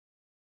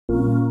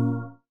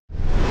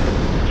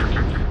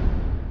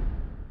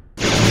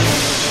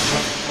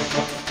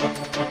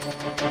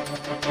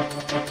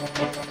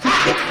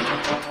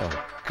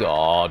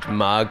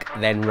Mug,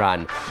 then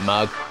run.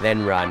 Mug,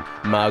 then run.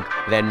 Mug,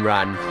 then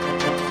run.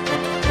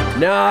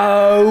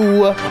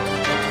 No!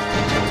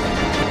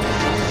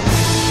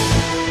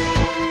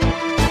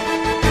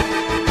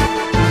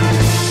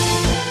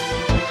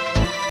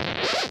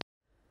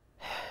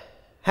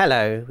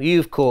 Hello,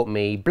 you've caught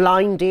me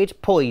blinded,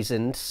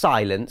 poisoned,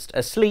 silenced,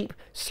 asleep,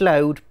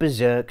 slowed,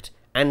 berserked,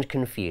 and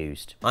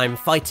confused. I'm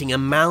fighting a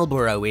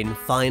Malboro in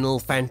Final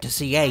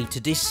Fantasy VIII, a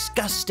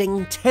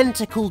disgusting,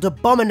 tentacled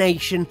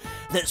abomination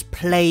that's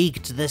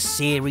plagued the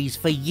series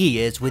for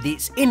years with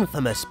its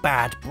infamous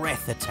bad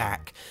breath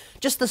attack.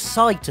 Just the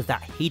sight of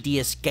that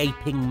hideous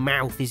gaping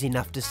mouth is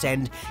enough to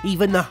send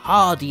even the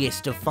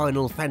hardiest of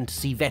Final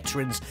Fantasy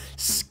veterans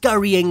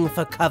scurrying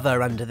for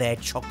cover under their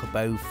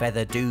chocobo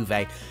feather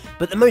duvet.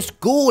 But the most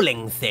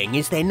galling thing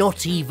is they're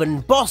not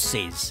even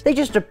bosses. They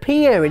just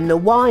appear in the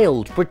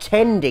wild,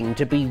 pretending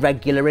to be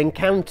regular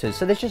encounters,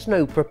 so there's just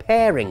no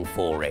preparing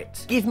for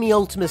it. Give me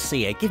Ultima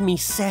Seer, give me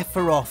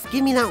Sephiroth,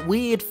 give me that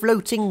weird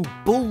floating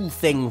bull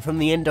thing from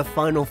the end of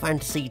Final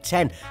Fantasy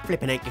X.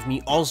 Flippin' heck, give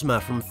me Ozma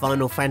from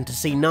Final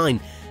Fantasy IX.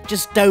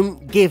 Just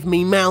don't give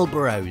me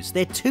Malboros.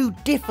 They're too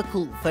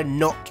difficult for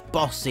not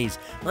bosses.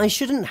 I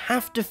shouldn't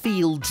have to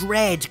feel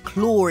dread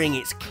clawing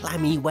its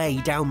clammy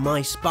way down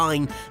my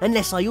spine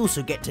unless I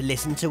also get to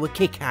listen to a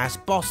kick-ass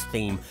boss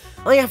theme.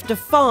 I have to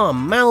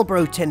farm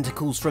Malboro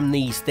tentacles from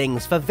these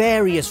things for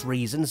various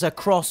reasons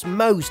across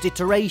most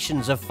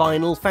iterations of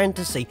Final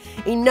Fantasy.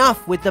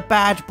 Enough with the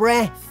bad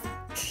breath.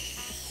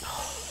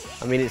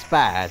 I mean, it's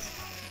bad,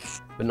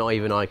 but not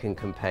even I can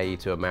compare you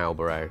to a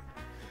Malboro.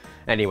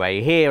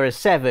 Anyway, here are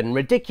 7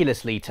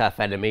 ridiculously tough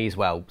enemies,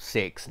 well,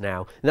 6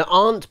 now, that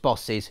aren't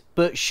bosses,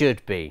 but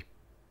should be.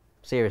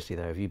 Seriously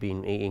though, have you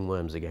been eating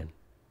worms again?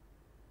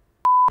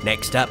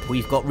 Next up,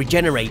 we've got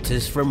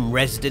regenerators from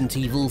Resident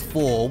Evil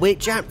 4,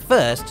 which at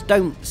first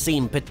don't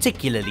seem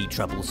particularly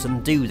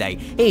troublesome, do they?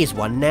 Here's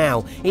one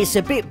now. It's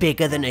a bit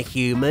bigger than a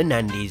human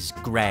and is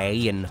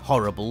grey and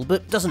horrible,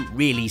 but doesn't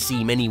really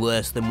seem any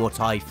worse than what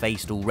I've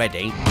faced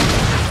already.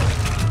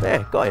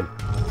 There, got him.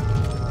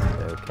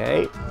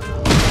 Okay.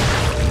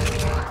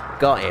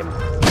 Got him.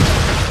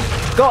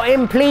 Got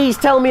him, please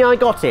tell me I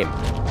got him.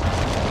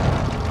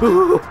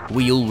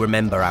 We all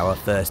remember our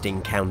first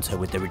encounter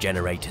with the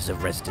regenerators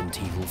of Resident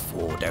Evil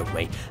 4, don't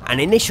we? An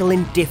initial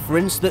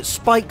indifference that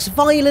spikes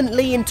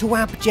violently into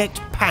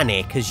abject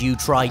panic as you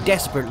try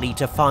desperately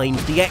to find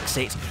the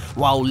exit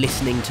while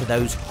listening to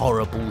those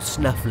horrible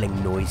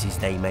snuffling noises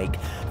they make,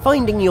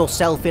 finding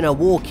yourself in a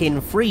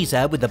walk-in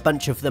freezer with a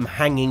bunch of them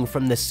hanging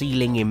from the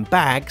ceiling in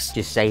bags,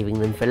 just saving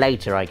them for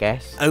later, I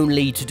guess,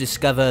 only to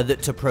discover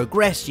that to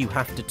progress you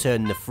have to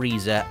turn the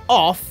freezer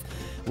off,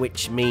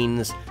 which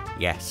means,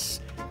 yes,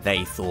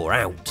 they thaw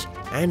out,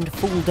 and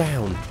fall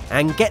down,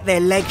 and get their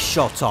legs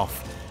shot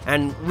off,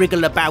 and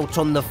wriggle about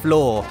on the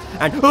floor,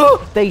 and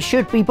they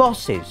should be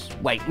bosses.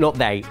 Wait, not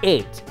they,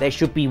 it. There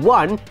should be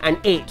one,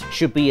 and it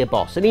should be a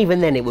boss, and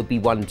even then it would be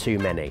one too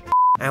many.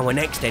 Our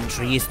next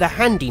entry is the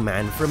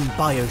Handyman from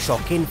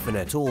Bioshock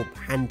Infinite, or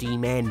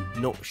Handymen,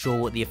 not sure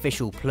what the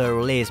official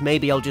plural is.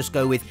 Maybe I'll just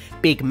go with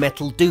big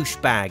metal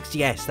douchebags.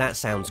 Yes, that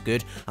sounds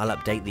good. I'll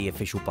update the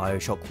official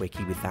Bioshock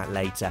wiki with that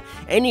later.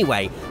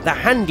 Anyway, the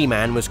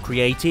Handyman was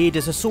created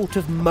as a sort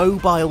of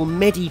mobile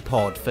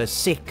medipod for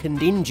sick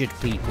and injured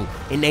people,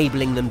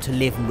 enabling them to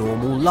live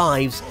normal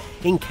lives,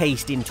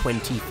 encased in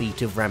 20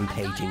 feet of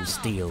rampaging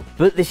steel.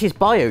 But this is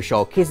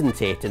Bioshock,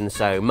 isn't it? And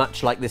so,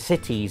 much like the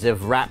cities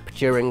of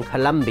Rapture and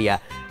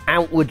Columbia,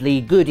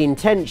 outwardly good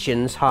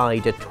intentions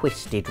hide a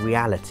twisted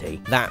reality.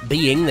 That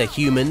being the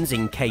humans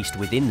encased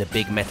within the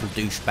big metal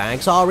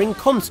douchebags are in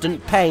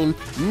constant pain,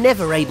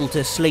 never able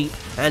to sleep,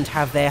 and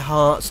have their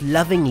hearts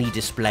lovingly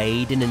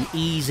displayed in an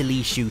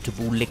easily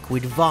shootable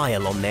liquid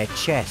vial on their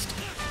chest.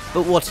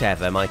 But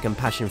whatever, my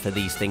compassion for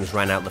these things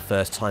ran out the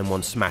first time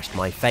one smashed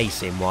my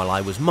face in while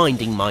I was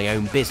minding my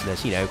own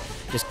business, you know,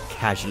 just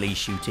casually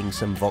shooting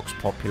some Vox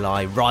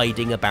Populi,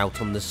 riding about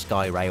on the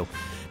Skyrail.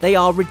 They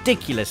are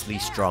ridiculously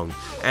strong,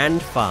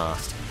 and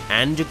fast,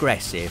 and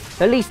aggressive.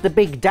 At least the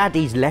big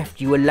daddies left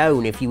you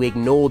alone if you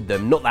ignored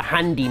them, not the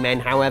handymen,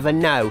 however,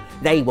 no.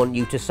 They want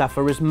you to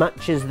suffer as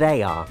much as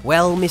they are.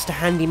 Well, Mr.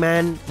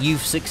 Handyman,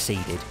 you've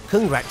succeeded.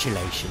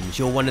 Congratulations,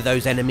 you're one of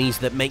those enemies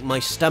that make my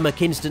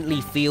stomach instantly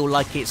feel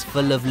like it's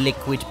full of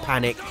liquid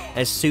panic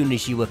as soon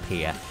as you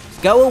appear.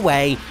 Go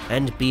away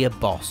and be a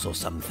boss or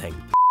something.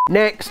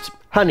 Next,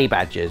 honey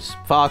badgers,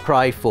 Far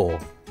Cry 4.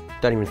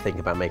 Don't even think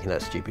about making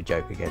that stupid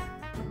joke again.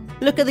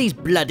 Look at these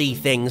bloody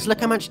things,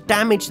 look how much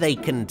damage they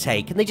can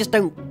take, and they just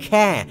don't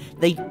care.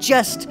 They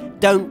just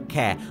don't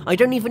care. I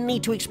don't even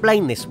need to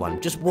explain this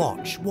one, just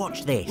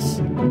watch this.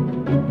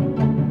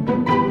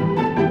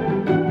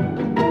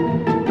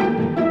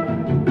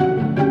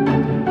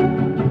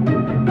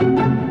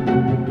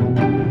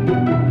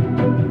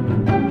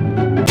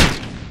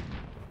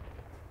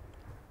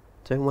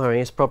 Don't worry,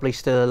 it's probably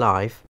still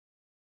alive.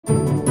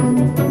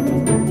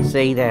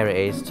 See, there it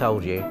is,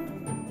 told you.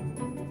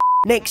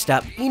 Next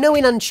up, you know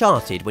in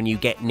Uncharted when you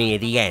get near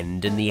the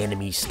end and the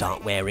enemies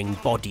start wearing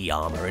body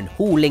armour and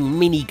hauling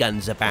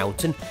miniguns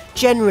about and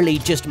generally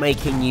just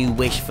making you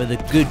wish for the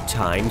good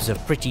times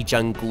of pretty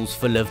jungles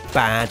full of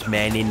bad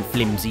men in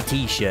flimsy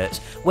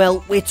t-shirts?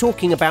 Well, we're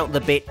talking about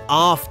the bit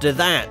after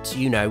that,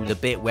 you know, the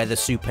bit where the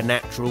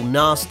supernatural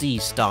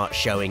nasties start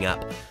showing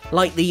up.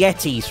 Like the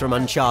Yetis from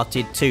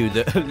Uncharted 2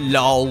 that,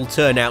 lol,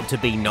 turn out to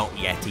be not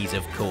Yetis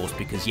of course,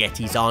 because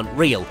Yetis aren't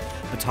real,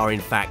 but are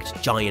in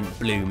fact giant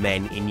blue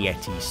men in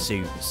Yeti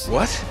suits.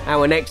 What?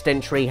 Our next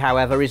entry,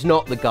 however, is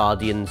not the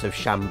Guardians of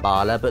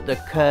Shambhala, but the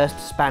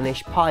cursed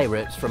Spanish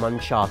pirates from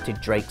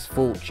Uncharted Drake's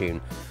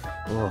Fortune.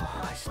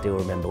 Oh, I still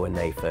remember when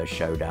they first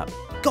showed up.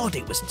 God,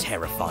 it was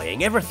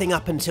terrifying. Everything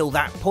up until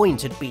that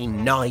point had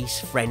been nice,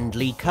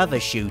 friendly cover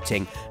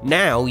shooting.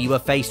 Now you are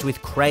faced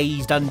with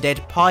crazed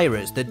undead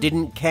pirates that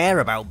didn't care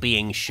about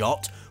being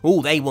shot.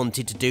 All they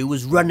wanted to do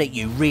was run at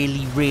you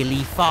really,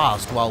 really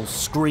fast while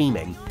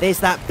screaming. There's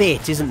that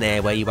bit, isn't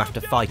there, where you have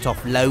to fight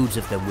off loads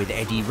of them with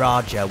Eddie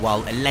Raja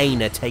while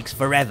Elena takes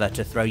forever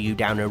to throw you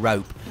down a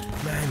rope.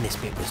 Man, this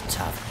bit was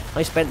tough.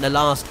 I spent the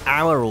last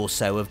hour or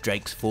so of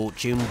Drake's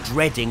Fortune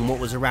dreading what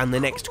was around the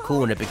next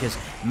corner because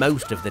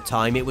most of the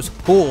time it was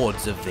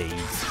hordes of these.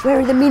 Where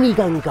are the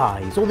minigun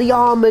guys or the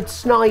armoured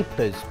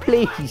snipers?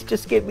 Please,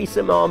 just give me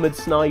some armoured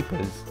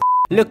snipers.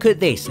 Look at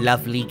this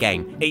lovely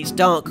game. It's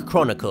Dark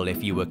Chronicle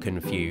if you were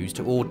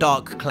confused, or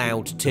Dark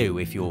Cloud 2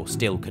 if you're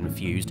still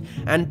confused,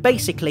 and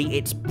basically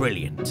it's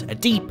brilliant. A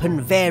deep and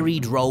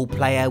varied role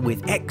player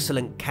with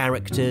excellent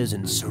characters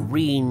and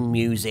serene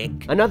music.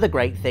 Another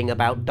great thing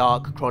about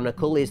Dark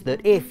Chronicle is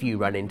that if you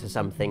run into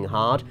something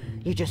hard,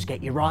 you just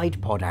get your ride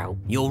pod out.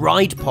 Your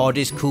ride pod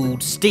is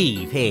called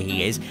Steve, here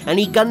he is, and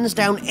he guns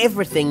down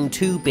everything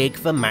too big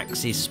for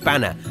Max's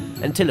spanner.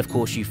 Until of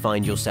course you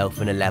find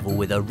yourself in a level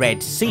with a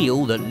red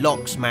seal that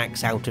locks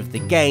Max out of the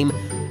game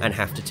and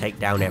have to take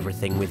down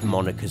everything with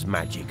Monica's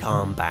magic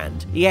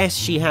armband. Yes,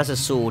 she has a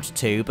sword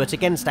too, but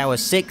against our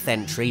 6th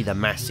entry, the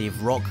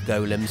massive rock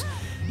golems,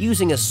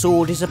 using a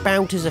sword is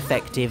about as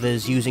effective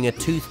as using a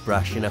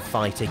toothbrush in a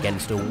fight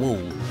against a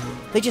wall.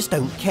 They just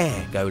don't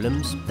care,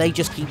 golems. They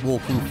just keep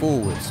walking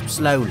forwards,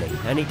 slowly,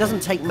 and it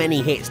doesn't take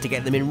many hits to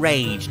get them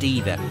enraged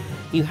either.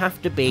 You have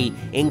to be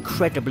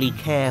incredibly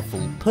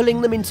careful,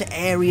 pulling them into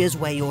areas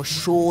where you're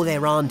sure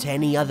there aren't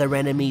any other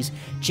enemies,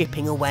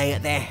 chipping away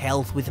at their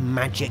health with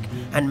magic,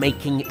 and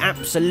making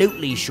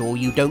absolutely sure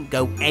you don't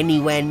go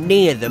anywhere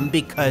near them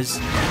because...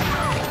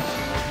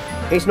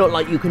 It's not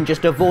like you can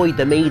just avoid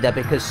them either,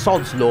 because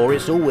sod's law,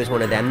 it's always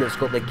one of them that's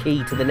got the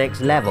key to the next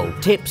level.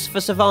 Tips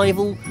for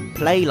survival?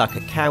 Play like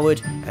a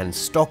coward and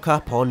stock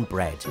up on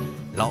bread.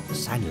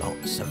 Lots and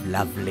lots of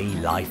lovely,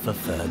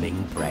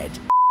 life-affirming bread.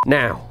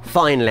 Now,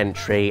 final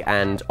entry,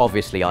 and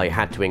obviously I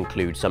had to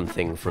include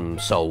something from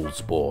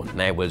Soulsborne.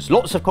 There was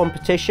lots of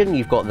competition.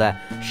 You've got the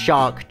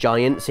shark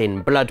giants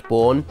in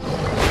Bloodborne.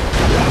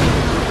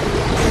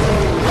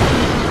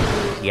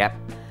 Yep.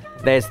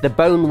 There's the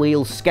bone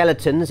wheel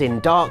skeletons in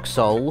Dark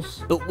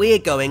Souls, but we're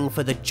going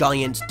for the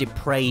giant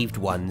depraved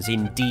ones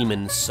in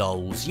Demon's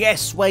Souls.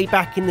 Yes, way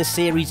back in the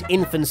series'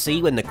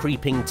 infancy when the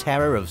creeping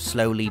terror of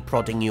slowly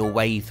prodding your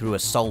way through a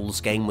Souls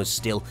game was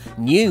still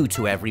new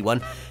to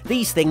everyone,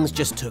 these things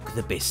just took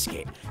the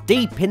biscuit.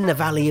 Deep in the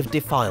Valley of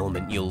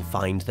Defilement you'll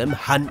find them,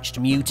 hunched,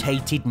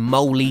 mutated,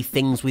 moly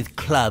things with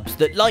clubs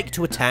that like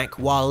to attack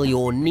while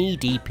you're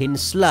knee-deep in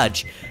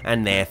sludge,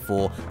 and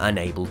therefore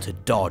unable to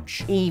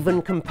dodge.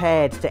 Even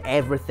compared to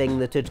everything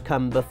that had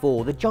come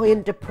before, the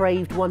giant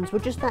depraved ones were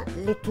just that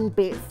little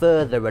bit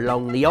further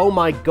along the oh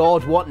my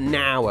god what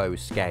now-o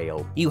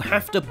scale. You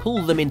have to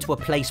pull them into a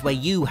place where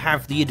you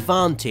have the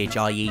advantage,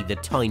 i.e. the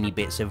tiny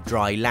bits of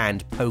dry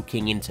land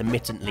poking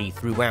intermittently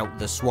throughout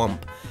the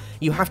swamp.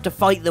 You have to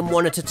fight them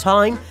one at a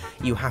time,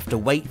 you have to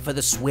wait for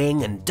the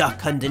swing and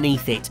duck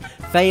underneath it.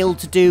 Fail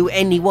to do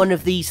any one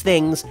of these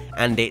things,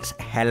 and it's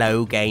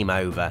hello game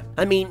over.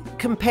 I mean,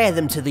 compare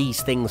them to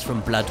these things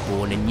from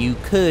Bloodborne and you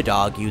could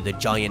argue the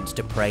giant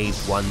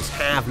depraved ones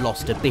have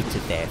lost a bit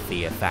of their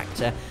fear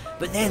factor,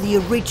 but they're the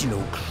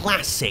original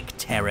classic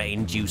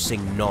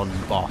terror-inducing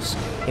non-boss.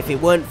 If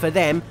it weren't for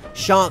them,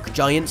 shark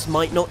giants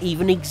might not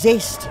even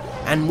exist,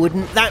 and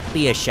wouldn't that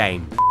be a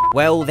shame?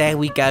 Well, there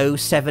we go,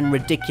 7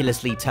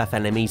 ridiculously tough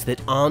enemies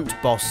that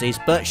aren't bosses,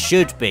 but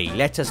should be.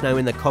 Let us know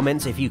in the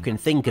comments if you can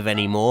think of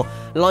any more.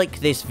 Like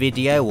this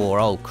video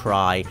or I'll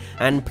cry.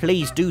 And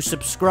please do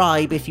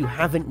subscribe if you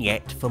haven't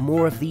yet for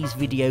more of these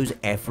videos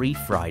every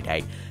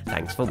Friday.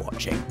 Thanks for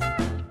watching.